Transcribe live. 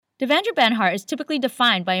Devendra Banhart is typically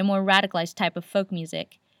defined by a more radicalized type of folk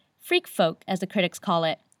music, freak folk as the critics call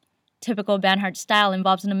it. Typical Banhart style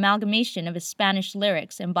involves an amalgamation of his Spanish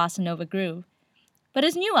lyrics and bossa nova groove. But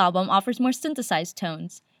his new album offers more synthesized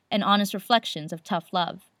tones and honest reflections of tough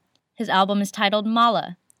love. His album is titled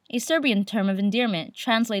Mala, a Serbian term of endearment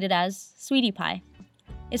translated as sweetie pie.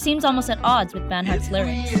 It seems almost at odds with Banhart's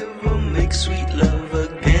lyrics. If we ever make sweet love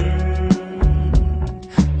again,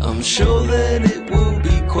 I'm sure that it will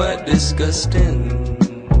be quite disgusting.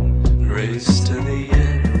 Race to the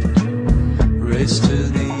end, race to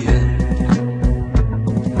the end.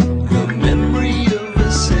 The memory of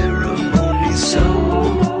a ceremony so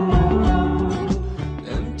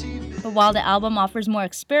empty. But while the album offers more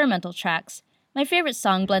experimental tracks, my favorite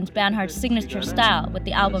song blends Banhart's signature style with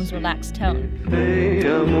the album's relaxed tone.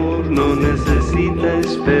 Amor no necesita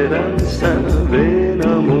esperanza, ven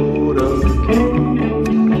amor,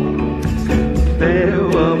 Teu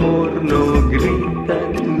amor no grita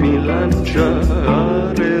en mi lancha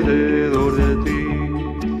alrededor de ti.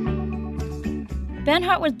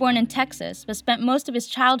 Banhart was born in Texas, but spent most of his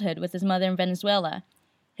childhood with his mother in Venezuela.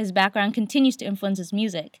 His background continues to influence his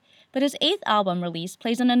music, but his 8th album release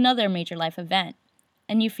plays on another major life event,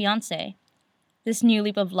 a new fiancé. This new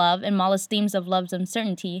leap of love and Mala's themes of love's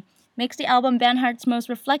uncertainty makes the album Banhart's most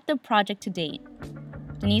reflective project to date.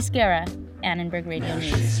 Denise Guerra, Annenberg Radio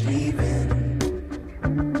News.